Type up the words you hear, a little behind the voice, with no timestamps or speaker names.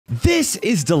This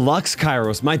is Deluxe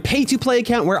Kairos, my pay-to-play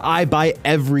account where I buy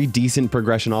every decent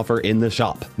progression offer in the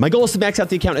shop. My goal is to max out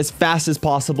the account as fast as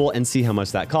possible and see how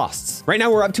much that costs. Right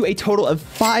now, we're up to a total of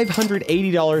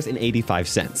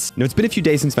 $580.85. Now, it's been a few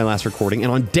days since my last recording,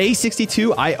 and on day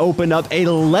 62, I opened up a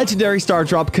legendary star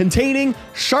drop containing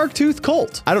Sharktooth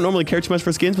Colt. I don't normally care too much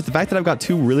for skins, but the fact that I've got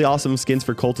two really awesome skins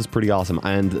for Colt is pretty awesome,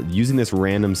 and using this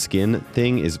random skin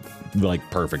thing is like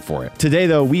perfect for it. Today,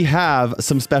 though, we have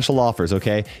some special offers,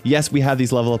 okay? Yes, we have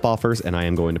these level up offers, and I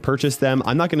am going to purchase them.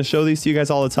 I'm not going to show these to you guys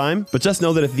all the time, but just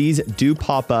know that if these do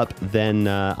pop up, then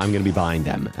I'm going to be buying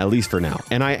them, at least for now.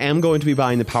 And I am going to be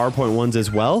buying the PowerPoint ones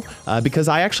as well, because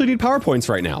I actually need PowerPoints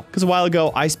right now. Because a while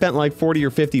ago, I spent like 40 or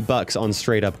 50 bucks on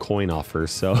straight up coin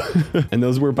offers, so... and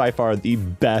those were by far the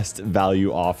best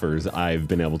value offers I've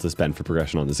been able to spend for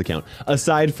progression on this account,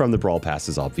 aside from the Brawl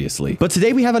Passes, obviously. But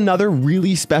today we have another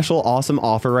really special, awesome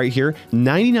offer right here,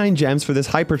 99 gems for this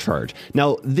hypercharge.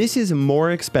 Now, this is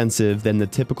more expensive than the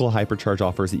typical hypercharge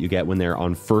offers that you get when they're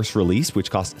on first release, which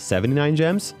cost 79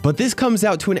 gems. But this comes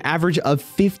out to an average of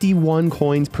 51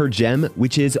 coins per gem,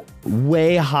 which is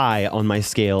way high on my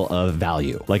scale of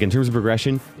value. Like in terms of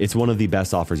progression, it's one of the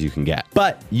best offers you can get.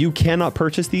 But you cannot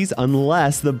purchase these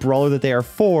unless the brawler that they are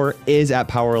for is at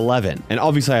power 11. And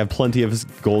obviously I have plenty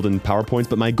of golden power points,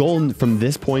 but my goal from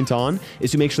this point on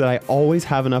is to make sure that I always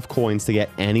have enough coins to get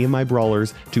any of my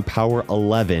brawlers to power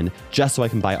 11, just so I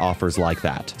can buy offers like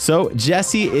that. So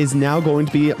Jesse is now going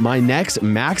to be my next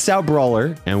maxed out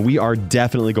brawler, and we are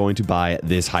definitely going to buy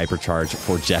this hypercharge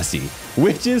for Jesse,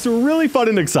 which is really fun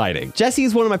and exciting. Jesse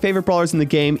is one of my favorite brawlers in the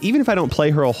game, even if I don't play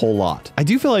her a whole lot. I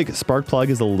do feel like Spark Plug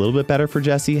is a little bit better for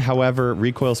Jesse. However,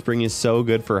 Recoil Spring is so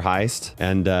good for heist,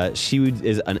 and she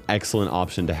is an excellent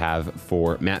option to have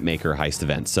for map maker heist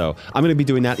events. So I'm going to be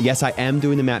doing that. Yes, I am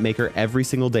doing the map maker every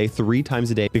single day, 3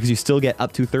 times a day, because you still get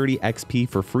up to 30 XP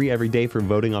for free every day for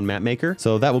voting on map maker.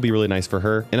 So that will be really nice for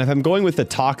her. And if I'm going with the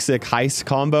toxic heist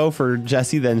combo for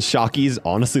Jesse, then Shocky is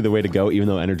honestly the way to go, even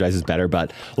though Energize is better.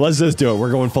 But let's just do it.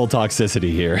 We're going full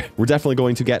toxicity here. We're definitely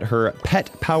going to get her pet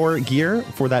power gear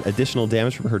for that additional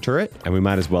damage from her turret. And we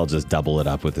might as well just double it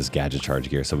up with this gadget charge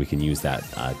gear so we can use that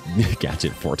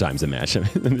gadget 4 times a match.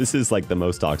 This is like the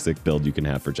most toxic build you can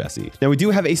have for Jesse. Now we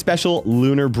do have a special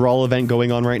lunar brawl event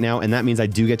going on right now, and that means I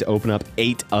do get to open up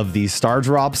 8 of these star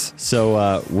drops.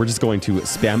 So we're just going to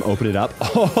spam open it up.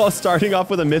 Oh, starting off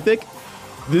with a mythic.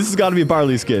 This has got to be a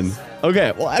Barley skin.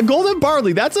 Okay, well, a golden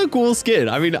Barley, that's a cool skin.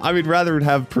 I mean, I would rather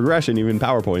have progression, even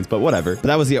power points, but whatever. But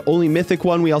that was the only mythic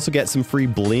one. We also get some free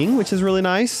bling, which is really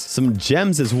nice. Some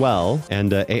gems as well,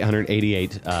 and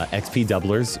 888 XP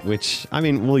doublers, which, I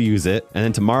mean, we'll use it. And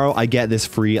then tomorrow I get this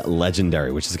free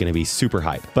legendary, which is going to be super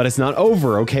hype. But it's not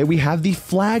over, okay? We have the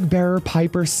Flag Bearer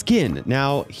Piper skin.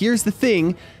 Now, here's the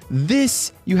thing.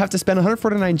 This, you have to spend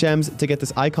 149 gems to get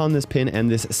this icon, this pin,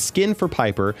 and this skin for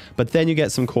Piper, but then you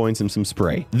get some coins and some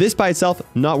spray. This by itself,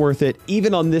 not worth it.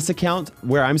 Even on this account,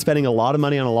 where I'm spending a lot of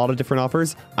money on a lot of different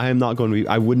offers, I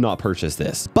would not purchase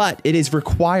this. But it is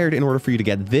required in order for you to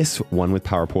get this one with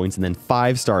power points and then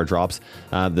 5 star drops.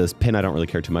 This pin, I don't really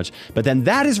care too much. But then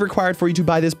that is required for you to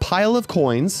buy this pile of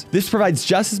coins. This provides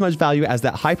just as much value as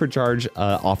that hypercharge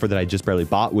offer that I just barely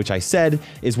bought, which I said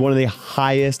is one of the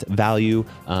highest value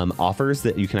offers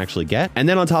that you can actually get. And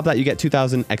then on top of that, you get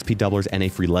 2000 XP doublers and a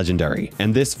free legendary.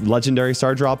 And this legendary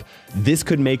star drop, this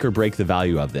could make or break the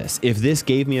value of this. If this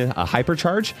gave me a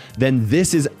hypercharge, then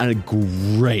this is a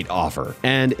great offer.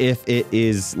 And if it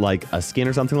is like a skin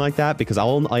or something like that, because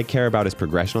all I care about is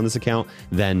progression on this account,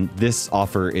 then this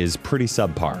offer is pretty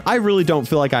subpar. I really don't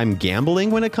feel like I'm gambling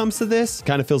when it comes to this.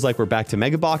 Kind of feels like we're back to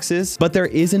mega boxes, but there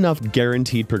is enough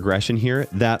guaranteed progression here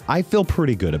that I feel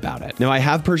pretty good about it. Now, I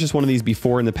have purchased one of these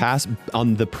before in the past.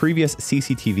 On the previous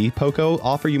CCTV Poco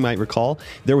offer, you might recall,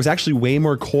 there was actually way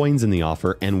more coins in the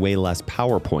offer and way less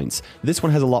power points. This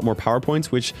one has a lot more power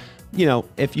points, which, you know,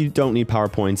 if you don't need power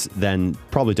points, then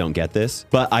probably don't get this.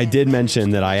 But I did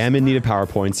mention that I am in need of power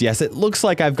points. Yes, it looks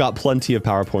like I've got plenty of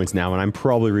power points now, and I'm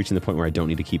probably reaching the point where I don't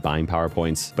need to keep buying power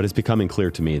points. But it's becoming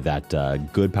clear to me that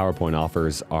good PowerPoint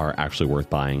offers are actually worth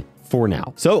buying for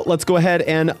now. So let's go ahead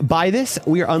and buy this.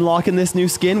 We are unlocking this new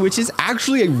skin, which is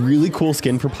actually a really cool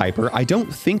skin for Piper. I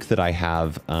don't think that I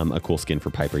have a cool skin for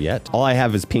Piper yet. All I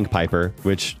have is Pink Piper,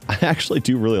 which I actually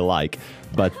do really like.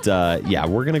 But yeah,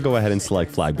 we're going to go ahead and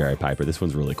select Flag Bearer Piper. This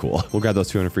one's really cool. We'll grab those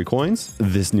 200 free coins,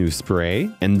 this new spray,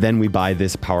 and then we buy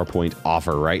this PowerPoint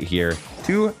offer right here.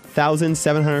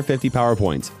 2,750 power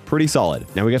points. Pretty solid.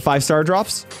 Now we get 5 star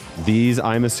drops. These,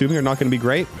 I'm assuming, are not going to be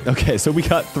great. Okay, so we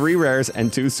got 3 rares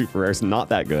and 2 super rares. Not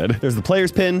that good. There's the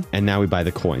player's pin, and now we buy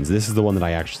the coins. This is the one that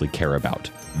I actually care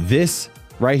about. This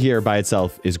right here by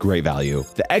itself is great value.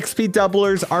 The XP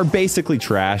doublers are basically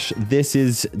trash. This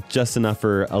is just enough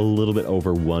for a little bit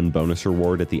over 1 bonus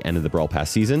reward at the end of the Brawl Pass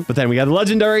season. But then we got the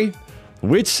legendary,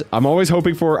 which I'm always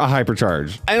hoping for a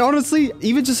hypercharge. And honestly,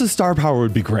 even just a star power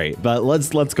would be great. But let's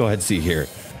go ahead and see here.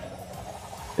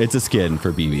 It's a skin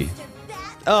for BB.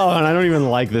 Oh, and I don't even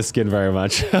like this skin very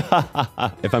much.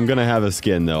 If I'm gonna have a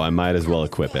skin though, I might as well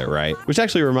equip it, right? Which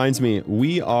actually reminds me,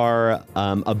 we are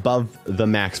above the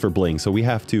max for bling, so we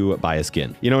have to buy a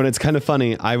skin. You know, and it's kind of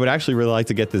funny. I would actually really like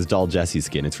to get this doll Jessie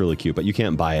skin. It's really cute, but you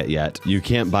can't buy it yet. You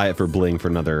can't buy it for bling for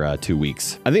another 2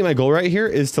 weeks. I think my goal right here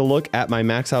is to look at my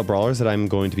max out brawlers that I'm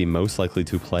going to be most likely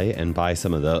to play and buy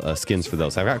some of the skins for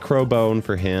those. I've got Crowbone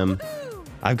for him.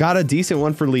 I've got a decent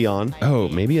one for Leon. Oh,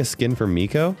 maybe a skin for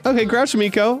Miko. Okay, Grouch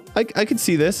Miko. I could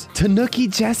see this. Tanuki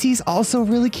Jessie's also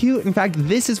really cute. In fact,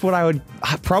 this is what I would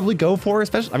probably go for,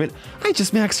 especially, I mean, I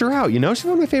just maxed her out, you know? She's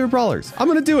one of my favorite brawlers. I'm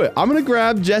gonna do it. I'm gonna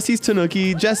grab Jessie's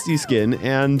Tanuki Jessie skin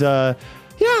and yeah,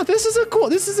 this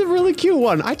is a really cute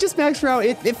one. I just maxed her out.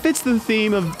 It fits the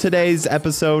theme of today's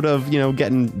episode of, you know,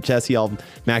 getting Jessie all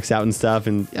maxed out and stuff.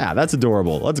 And yeah, that's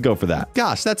adorable. Let's go for that.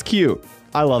 Gosh, that's cute.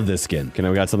 I love this skin. Okay, now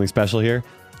we got something special here.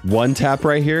 1 tap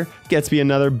right here gets me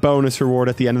another bonus reward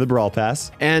at the end of the Brawl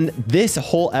Pass. And this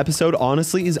whole episode,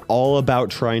 honestly, is all about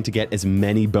trying to get as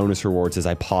many bonus rewards as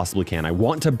I possibly can. I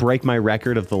want to break my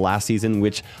record of the last season,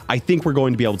 which I think we're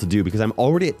going to be able to do because I'm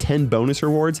already at 10 bonus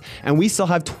rewards and we still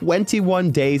have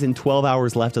 21 days and 12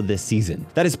 hours left of this season.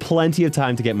 That is plenty of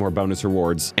time to get more bonus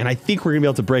rewards. And I think we're gonna be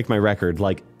able to break my record,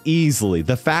 like, easily.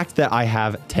 The fact that I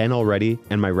have 10 already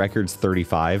and my record's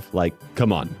 35, like,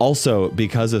 come on. Also,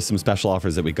 because of some special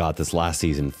offers that we got this last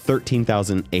season,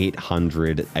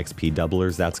 13,800 XP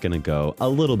doublers, that's gonna go a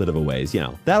little bit of a ways, you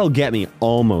know. That'll get me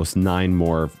almost 9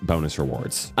 more bonus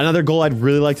rewards. Another goal I'd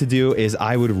really like to do is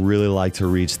I would really like to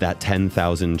reach that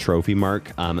 10,000 trophy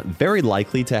mark. Very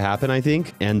likely to happen, I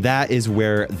think. And that is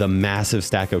where the massive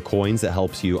stack of coins that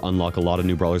helps you unlock a lot of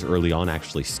new brawlers early on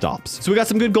actually stops. So we got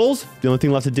some good goals. The only thing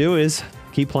left to do is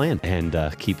keep playing and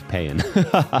keep paying.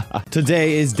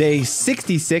 Today is day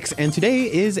 66 and today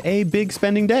is a big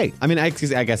spending day. I mean, I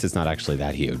guess it's not actually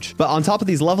that huge. But on top of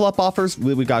these level up offers,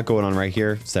 we got going on right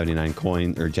here, 79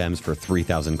 coin or gems for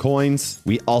 3,000 coins.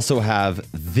 We also have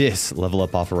this level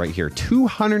up offer right here,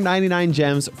 299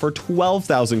 gems for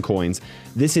 12,000 coins.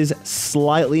 This is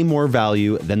slightly more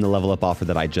value than the level up offer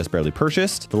that I just barely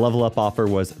purchased. The level up offer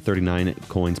was 39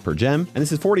 coins per gem, and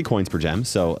this is 40 coins per gem.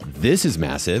 So this is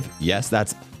massive. Yes, that's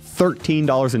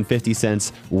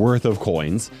 $13.50 worth of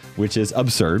coins, which is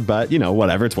absurd, but you know,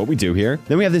 whatever, it's what we do here.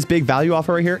 Then we have this big value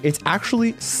offer right here. It's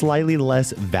actually slightly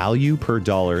less value per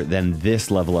dollar than this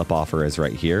level up offer is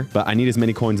right here, but I need as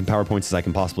many coins and power points as I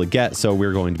can possibly get, so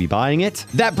we're going to be buying it.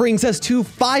 That brings us to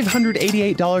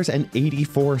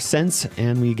 $588.84,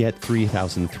 and we get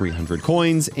 3,300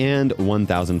 coins and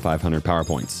 1,500 power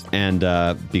points. And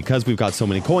because we've got so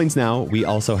many coins now, we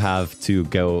also have to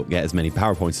go get as many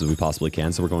power points as we possibly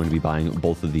can, so we're going to be buying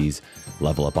both of these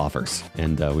level up offers.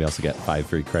 And we also get 5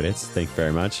 free credits. Thank you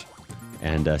very much.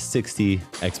 And 60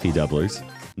 XP doublers.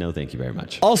 No, thank you very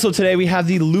much. Also today we have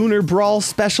the Lunar Brawl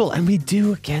special and we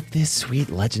do get this sweet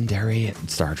legendary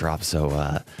star drop. So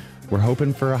we're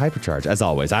hoping for a hypercharge as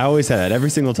always. I always say that every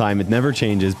single time. It never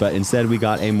changes, but instead we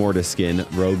got a Mortis skin,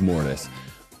 Rogue Mortis.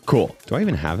 Cool. Do I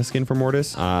even have a skin for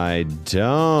Mortis? I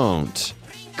don't.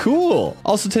 Cool.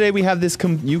 Also today we have this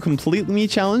You Complete Me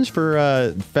challenge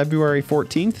for February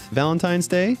 14th, Valentine's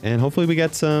Day. And hopefully we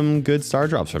get some good star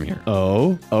drops from here.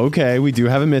 Oh, okay. We do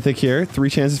have a mythic here. 3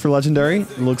 chances for legendary.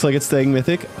 It looks like it's staying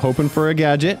mythic. Hoping for a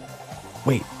gadget.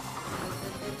 Wait.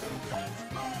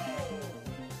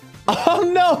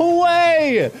 Oh, no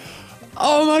way.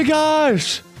 Oh my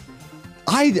gosh.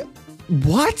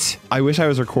 What? I wish I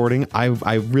was recording.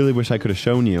 I really wish I could have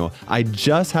shown you. I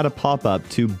just had a pop-up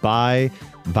to buy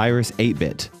Virus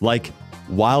 8-bit. Like,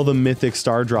 while the mythic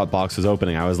star drop box was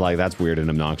opening, I was like, that's weird and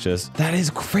obnoxious. That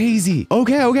is crazy.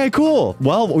 Okay, cool.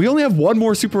 Well, we only have 1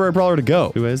 more super rare brawler to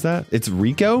go. Who is that? It's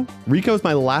Rico. Rico is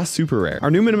my last super rare. Our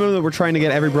new minimum that we're trying to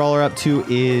get every brawler up to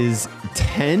is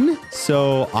 10.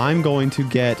 So I'm going to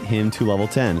get him to level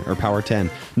 10 or power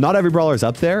 10. Not every brawler is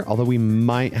up there, although we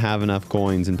might have enough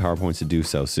coins and power points to do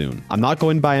so soon. I'm not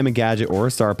going to buy him a gadget or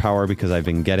a star power because I've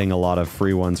been getting a lot of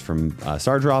free ones from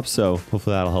star drops. So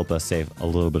hopefully that'll help us save a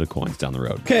little bit of coins down the road.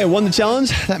 Okay, I won the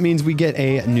challenge. That means we get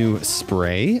a new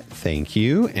spray. Thank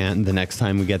you. And the next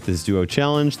time we get this duo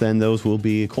challenge, then those will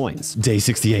be coins. Day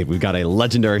 68, we've got a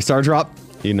legendary star drop.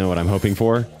 You know what I'm hoping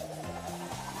for.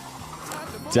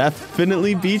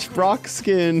 Definitely Beach Brock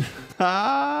skin.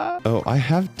 Oh, I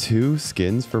have 2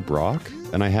 skins for Brock?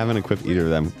 and I haven't equipped either of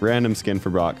them. Random skin for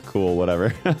Brock. Cool,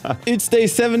 whatever. It's day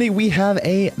 70. We have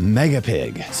a Mega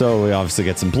Pig. So we obviously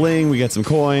get some bling, we get some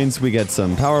coins, we get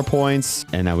some power points,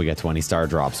 and now we get 20 star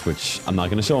drops, which I'm not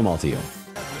going to show them all to you.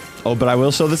 Oh, but I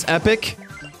will show this epic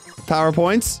power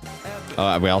points.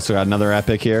 We also got another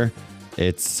epic here.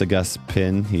 It's a Gus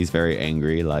pin. He's very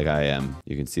angry like I am.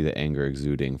 You can see the anger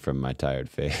exuding from my tired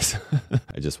face.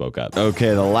 I just woke up.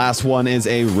 Okay, the last one is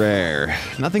a rare.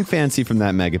 Nothing fancy from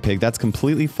that Mega Pig. That's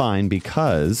completely fine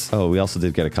because... Oh, we also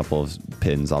did get a couple of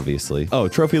pins, obviously. Oh,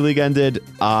 Trophy League ended.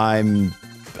 I'm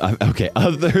okay,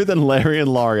 other than Larry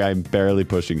and Laurie, I'm barely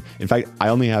pushing. In fact, I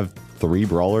only have 3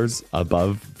 brawlers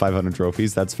above 500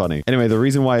 trophies. That's funny. Anyway, the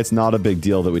reason why it's not a big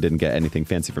deal that we didn't get anything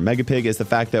fancy for Mega Pig is the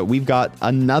fact that we've got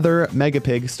another Mega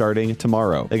Pig starting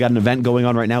tomorrow. They got an event going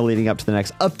on right now leading up to the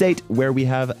next update where we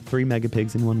have 3 Mega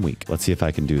Pigs in 1 week. Let's see if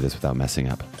I can do this without messing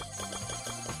up.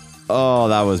 Oh,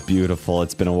 that was beautiful.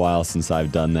 It's been a while since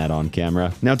I've done that on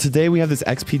camera. Now, today we have this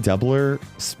XP doubler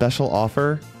special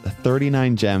offer.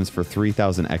 39 gems for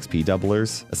 3,000 XP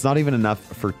doublers. It's not even enough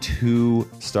for 2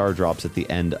 star drops at the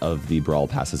end of the Brawl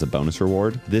Pass as a bonus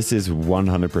reward. This is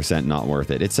 100% not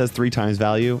worth it. It says 3 times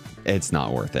value. It's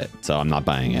not worth it, so I'm not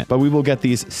buying it. But we will get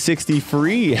these 60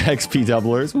 free XP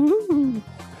doublers. Woo!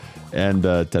 And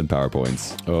 10 power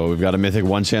points. Oh, we've got a mythic,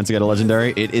 1 chance to get a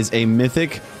legendary. It is a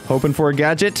mythic, hoping for a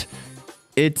gadget.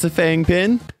 It's a Fang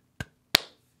pin.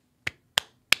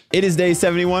 It is day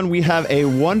 71. We have a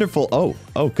wonderful...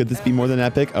 Oh, could this be more than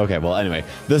epic? Okay, well, anyway.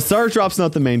 The star drop's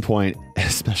not the main point,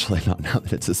 especially not now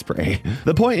that it's a spray.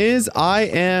 The point is, I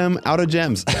am out of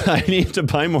gems. I need to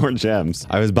buy more gems.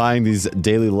 I was buying these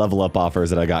daily level up offers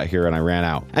that I got here and I ran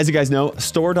out. As you guys know,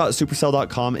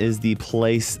 store.supercell.com is the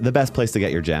best place to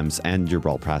get your gems and your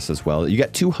Brawl Pass as well. You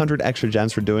get 200 extra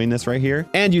gems for doing this right here.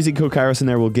 And using code Kairos in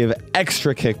there will give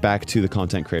extra kickback to the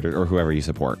content creator or whoever you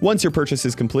support. Once your purchase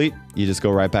is complete, you just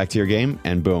go right back to your game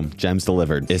and boom, gems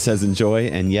delivered. It says enjoy,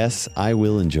 and yes, I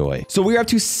will enjoy. So we are up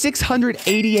to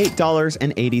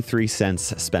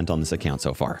 $688.83 spent on this account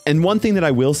so far. And one thing that I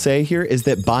will say here is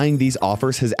that buying these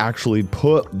offers has actually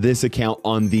put this account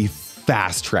on the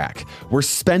fast track. We're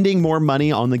spending more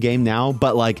money on the game now,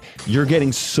 but like you're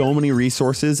getting so many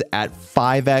resources at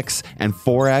 5x and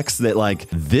 4x that like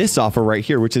this offer right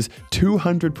here, which is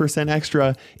 200%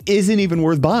 extra, isn't even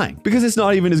worth buying because it's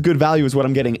not even as good value as what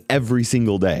I'm getting every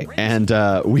single day. And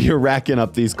we are racking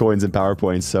up these coins and power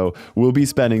points. So we'll be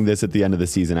spending this at the end of the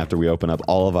season after we open up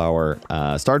all of our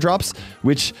star drops,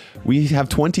 which we have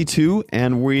 22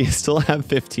 and we still have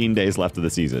 15 days left of the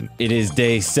season. It is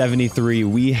day 73.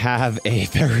 We have a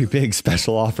very big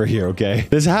special offer here, okay?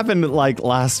 This happened like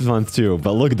last month too,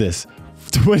 but look at this.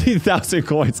 20,000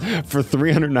 coins for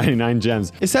 399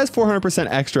 gems. It says 400%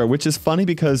 extra, which is funny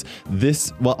because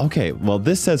this,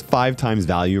 this says 5 times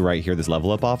value right here, this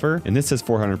level up offer, and this says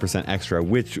 400% extra,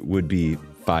 which would be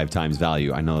 5 times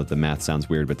value. I know that the math sounds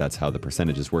weird, but that's how the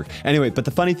percentages work. Anyway, but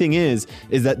the funny thing is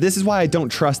that this is why I don't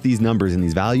trust these numbers and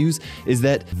these values, is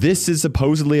that this is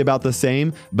supposedly about the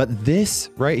same, but this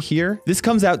right here, this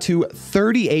comes out to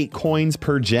 38 coins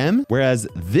per gem, whereas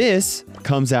this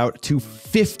comes out to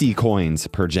 50 coins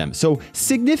per gem. So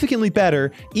significantly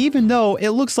better, even though it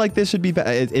looks like this should be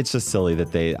better. It's just silly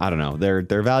that I don't know,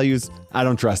 their values, I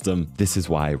don't trust them. This is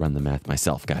why I run the math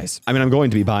myself, guys. I mean, I'm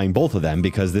going to be buying both of them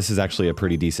because this is actually a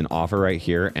pretty decent offer right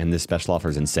here, and this special offer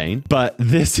is insane. But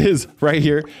this is right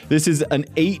here, this is an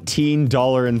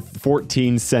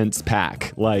 $18.14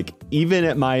 pack. Like, even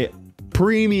at my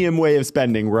premium way of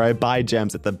spending where I buy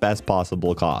gems at the best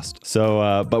possible cost.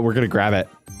 So, but we're gonna grab it.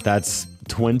 That's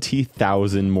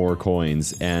 20,000 more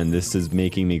coins, and this is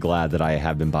making me glad that I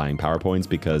have been buying power points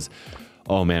because,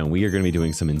 oh man, we are going to be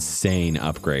doing some insane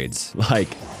upgrades. Like,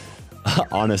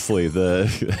 honestly,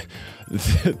 the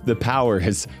power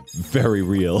is very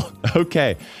real.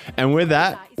 Okay, and with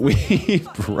that, we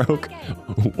broke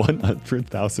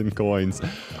 100,000 coins.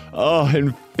 Oh,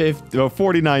 and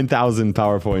 49,000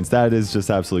 power points. That is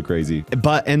just absolutely crazy.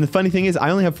 And the funny thing is,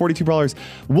 I only have 42 brawlers.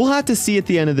 We'll have to see at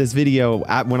the end of this video,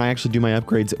 when I actually do my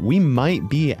upgrades, we might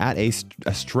be at a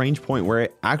strange point where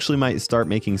it actually might start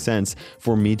making sense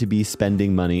for me to be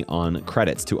spending money on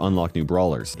credits to unlock new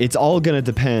brawlers. It's all going to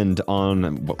depend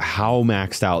on how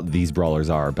maxed out these brawlers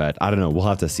are, but I don't know. We'll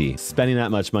have to see. Spending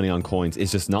that much money on coins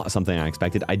is just not something I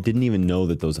expected. I didn't even know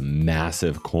that those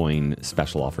massive coin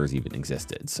special offers even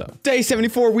existed. So day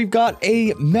 74, we've got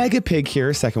a Mega Pig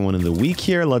here, second one of the week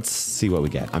here. Let's see what we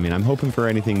get. I mean, I'm hoping for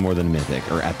anything more than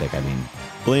mythic or epic. I mean,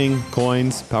 bling,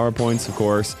 coins, power points, of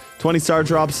course. 20 star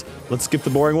drops. Let's skip the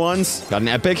boring ones. Got an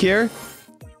epic here.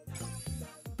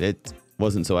 It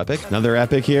wasn't so epic. Another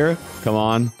epic here. Come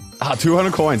on.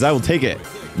 200 coins. I will take it.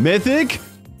 Mythic.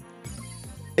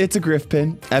 It's a Griff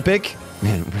pin. Epic.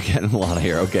 Man, we're getting a lot of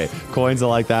here. Okay, coins, I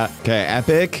like that. Okay,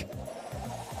 epic.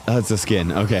 Oh, it's a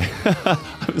skin. Okay.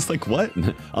 I was like, what?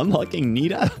 Unlocking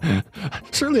Nita?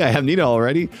 Surely I have Nita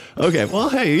already. Okay, well,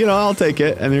 hey, you know, I'll take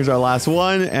it. And here's our last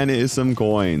one, and it is some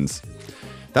coins.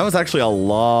 That was actually a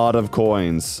lot of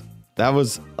coins. That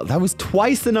was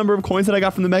twice the number of coins that I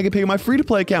got from the Mega Pig in my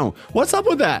free-to-play account. What's up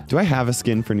with that? Do I have a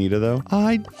skin for Nita, though?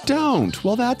 I don't.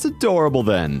 Well, that's adorable,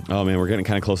 then. Oh, man, we're getting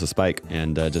kind of close to Spike.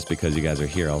 And just because you guys are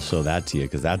here, I'll show that to you,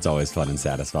 because that's always fun and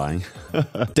satisfying.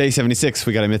 Day 76,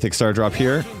 we got a Mythic Star Drop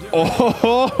here.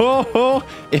 Oh,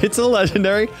 it's a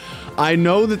legendary. I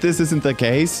know that this isn't the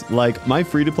case. Like, my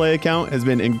free-to-play account has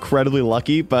been incredibly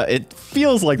lucky, but it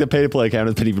feels like the pay-to-play account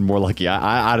has been even more lucky.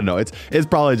 I don't know. It's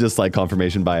probably just like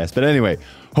confirmation bias. But anyway,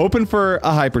 hoping for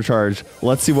a hypercharge.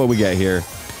 Let's see what we get here.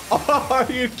 Oh,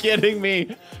 are you kidding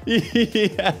me?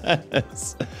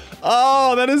 Yes.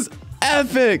 Oh, that is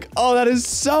epic. Oh, that is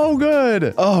so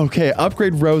good. Oh, okay.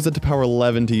 Upgrade Rosa to power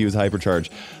 11 to use hypercharge.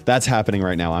 That's happening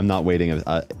right now. I'm not waiting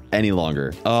any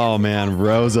longer. Oh man,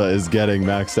 Rosa is getting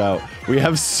maxed out. We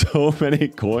have so many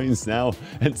coins now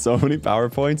and so many power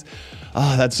points.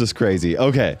 Oh, that's just crazy.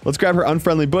 Okay, let's grab her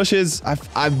unfriendly bushes.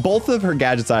 I've both of her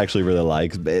gadgets I actually really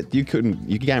like, but you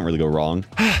can't really go wrong.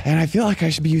 And I feel like I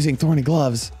should be using thorny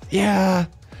gloves. Yeah.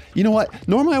 You know what?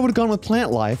 Normally I would have gone with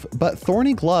Plant Life, but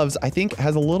Thorny Gloves, I think,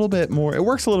 has a little bit more. It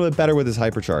works a little bit better with his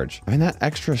hypercharge. I mean, that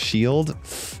extra shield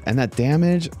and that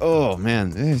damage. Oh,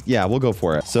 man. Yeah, we'll go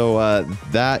for it. So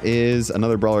that is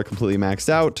another brawler completely maxed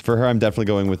out. For her, I'm definitely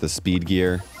going with the speed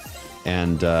gear.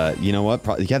 And you know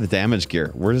what? Yeah, the damage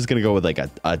gear. We're just going to go with like a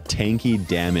tanky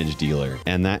damage dealer.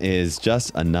 And that is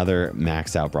just another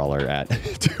maxed out brawler at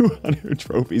 200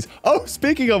 trophies. Oh,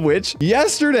 speaking of which,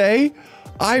 yesterday,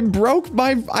 I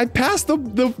passed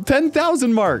the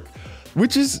 10,000 mark,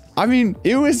 which is, I mean,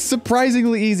 it was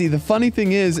surprisingly easy. The funny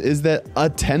thing is that a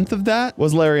 10th of that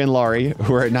was Larry and Laurie,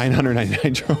 who are at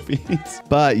 999 trophies.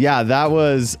 But yeah, that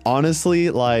was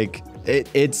honestly like,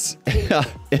 this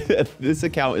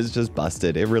account is just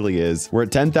busted. It really is. We're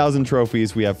at 10,000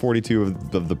 trophies. We have 42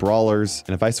 of the brawlers.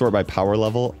 And if I sort by power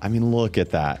level, I mean, look at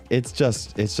that. It's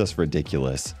just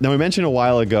ridiculous. Now, we mentioned a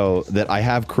while ago that I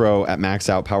have Crow at max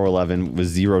out power 11 with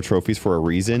 0 trophies for a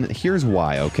reason. Here's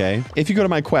why, okay? If you go to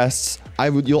my quests,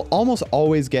 you'll almost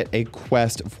always get a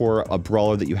quest for a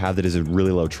brawler that you have that is at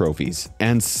really low trophies.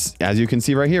 And as you can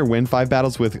see right here, win 5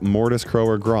 battles with Mortis, Crow,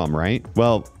 or Grom, right?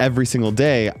 Well, every single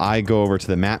day I go over to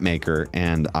the map maker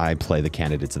and I play the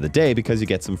candidates of the day because you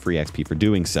get some free XP for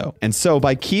doing so. And so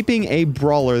by keeping a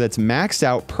brawler that's maxed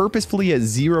out purposefully at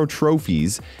 0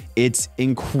 trophies, it's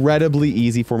incredibly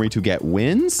easy for me to get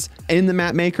wins in the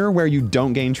map maker where you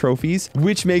don't gain trophies,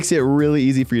 which makes it really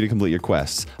easy for you to complete your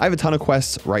quests. I have a ton of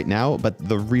quests right now, but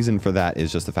the reason for that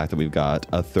is just the fact that we've got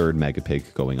a 3rd Mega Pig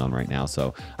going on right now.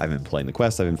 So I've been playing the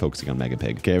quests. I've been focusing on Mega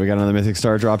Pig. Okay, we got another Mythic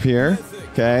Star Drop here.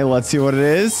 Okay, let's see what it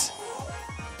is.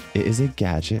 It is a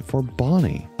gadget for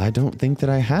Bonnie. I don't think that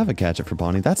I have a gadget for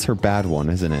Bonnie. That's her bad one,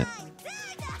 isn't it?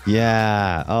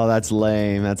 Yeah. Oh, that's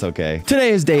lame. That's okay.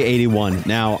 Today is day 81.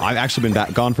 Now, I've actually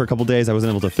been gone for a couple days. I wasn't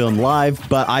able to film live,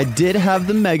 but I did have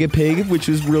the Mega Pig, which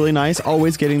is really nice.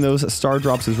 Always getting those star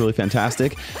drops is really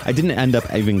fantastic. I didn't end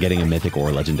up even getting a mythic or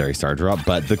a legendary star drop,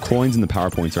 but the coins and the power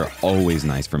points are always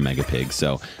nice from Mega Pig,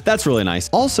 so that's really nice.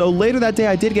 Also, later that day,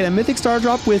 I did get a mythic star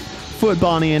drop with Foot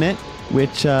Bonnie in it,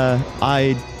 which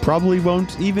I probably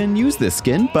won't even use this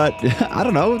skin, but I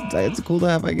don't know. It's cool to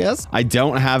have, I guess. I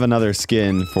don't have another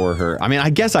skin for her. I mean,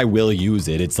 I guess I will use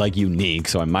it. It's like unique,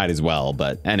 so I might as well.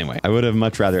 But anyway, I would have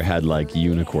much rather had like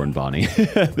Unicorn Bonnie.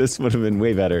 This would have been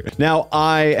way better. Now,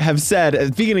 I have said at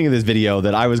the beginning of this video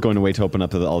that I was going to wait to open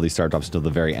up all these star drops until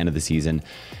the very end of the season.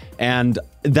 And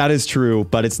that is true,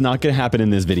 but it's not going to happen in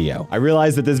this video. I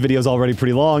realize that this video is already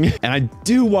pretty long, and I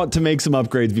do want to make some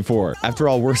upgrades before. After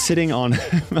all, we're sitting on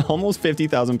almost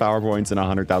 50,000 power points and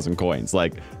 100,000 coins.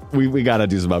 Like, we got to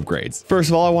do some upgrades. First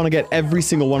of all, I want to get every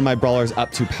single one of my brawlers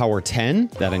up to power 10.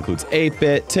 That includes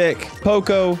 8-Bit, Tick,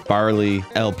 Poco, Barley,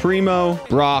 El Primo,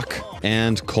 Brock,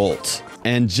 and Colt.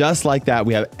 And just like that,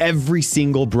 we have every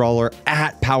single brawler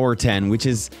at power 10, which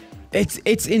is...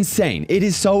 It's insane. It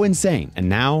is so insane. And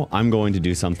now I'm going to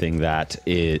do something that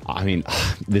I mean,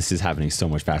 this is happening so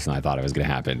much faster than I thought it was going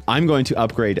to happen. I'm going to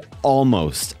upgrade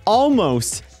almost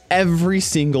every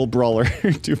single brawler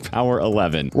to power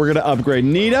 11. We're gonna upgrade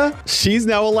Nita. She's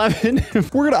now 11.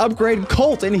 We're gonna upgrade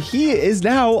Colt, and he is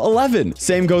now 11.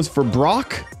 Same goes for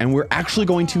Brock, and we're actually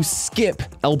going to skip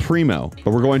El Primo,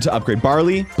 but we're going to upgrade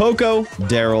Barley, Poco,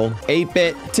 Daryl,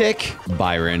 8-Bit, Tick,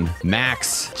 Byron,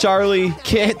 Max, Charlie,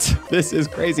 Kit. This is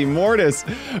crazy. Mortis,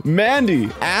 Mandy,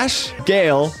 Ash,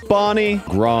 Gale, Bonnie,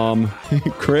 Grom,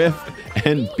 Criff,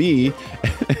 and B.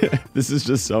 This is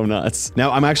just so nuts.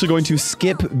 Now, I'm actually going to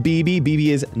skip BB. BB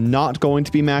is not going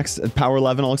to be max at power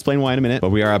 11. I'll explain why in a minute. But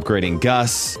we are upgrading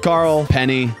Gus, Carl,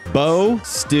 Penny, Bo,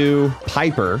 Stu,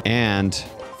 Piper, and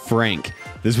Frank.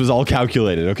 This was all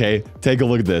calculated, okay? Take a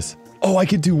look at this. Oh, I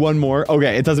could do one more.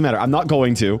 Okay, it doesn't matter. I'm not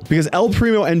going to because El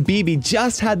Primo and BB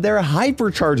just had their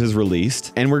hypercharges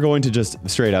released, and we're going to just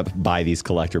straight up buy these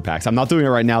collector packs. I'm not doing it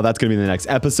right now. That's going to be the next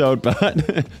episode, but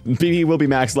BB will be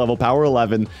max level, power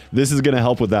 11. This is going to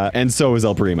help with that, and so is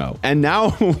El Primo. And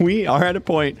now we are at a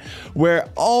point where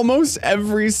almost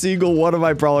every single one of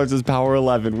my brawlers is power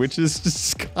 11, which is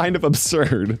just kind of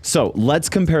absurd. So let's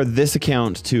compare this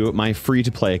account to my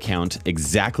free-to-play account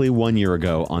exactly 1 year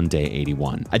ago on day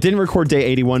 81. I didn't record day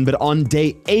 81, but on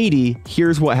day 80,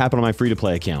 here's what happened on my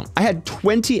free-to-play account. I had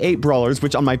 28 brawlers,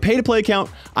 which on my pay-to-play account,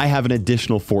 I have an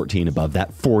additional 14 above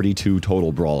that, 42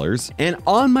 total brawlers. And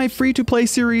on my free-to-play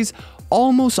series,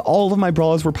 almost all of my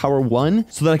brawlers were power 1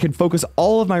 so that I could focus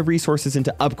all of my resources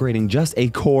into upgrading just a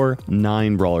core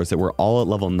 9 brawlers that were all at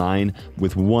level 9,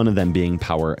 with one of them being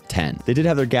power 10. They did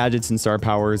have their gadgets and star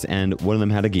powers, and one of them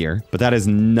had a gear, but that is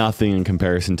nothing in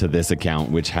comparison to this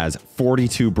account, which has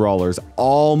 42 brawlers,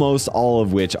 almost all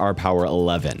of which are power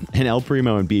 11. And El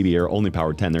Primo and BB are only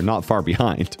power 10. They're not far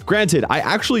behind. Granted, I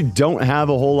actually don't have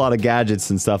a whole lot of gadgets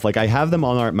and stuff. Like, I have them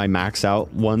on my max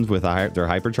out ones with their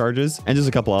hypercharges and just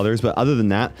a couple others, but other than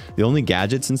that, the only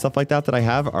gadgets and stuff like that I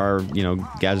have are, you know,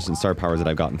 gadgets and star powers that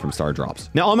I've gotten from star drops.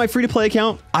 Now, on my free-to-play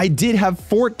account, I did have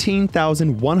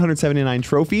 14,179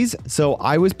 trophies, so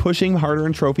I was pushing harder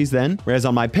in trophies then, whereas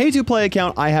on my pay-to-play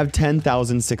account, I have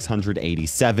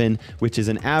 10,687, which is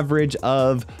an average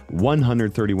of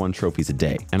 131 trophies a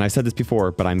day. And I said this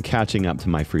before, but I'm catching up to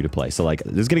my free-to-play. So, like,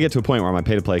 there's gonna get to a point where on my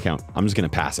pay-to-play account, I'm just gonna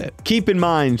pass it. Keep in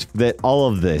mind that all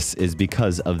of this is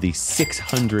because of the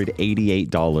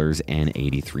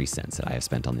 $688.83 that I have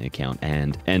spent on the account,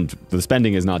 and the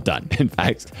spending is not done. In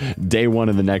fact, day 1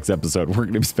 of the next episode, we're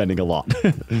going to be spending a lot.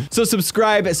 So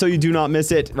subscribe so you do not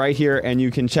miss it right here, and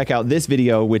you can check out this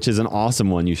video, which is an awesome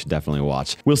one you should definitely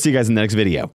watch. We'll see you guys in the next video.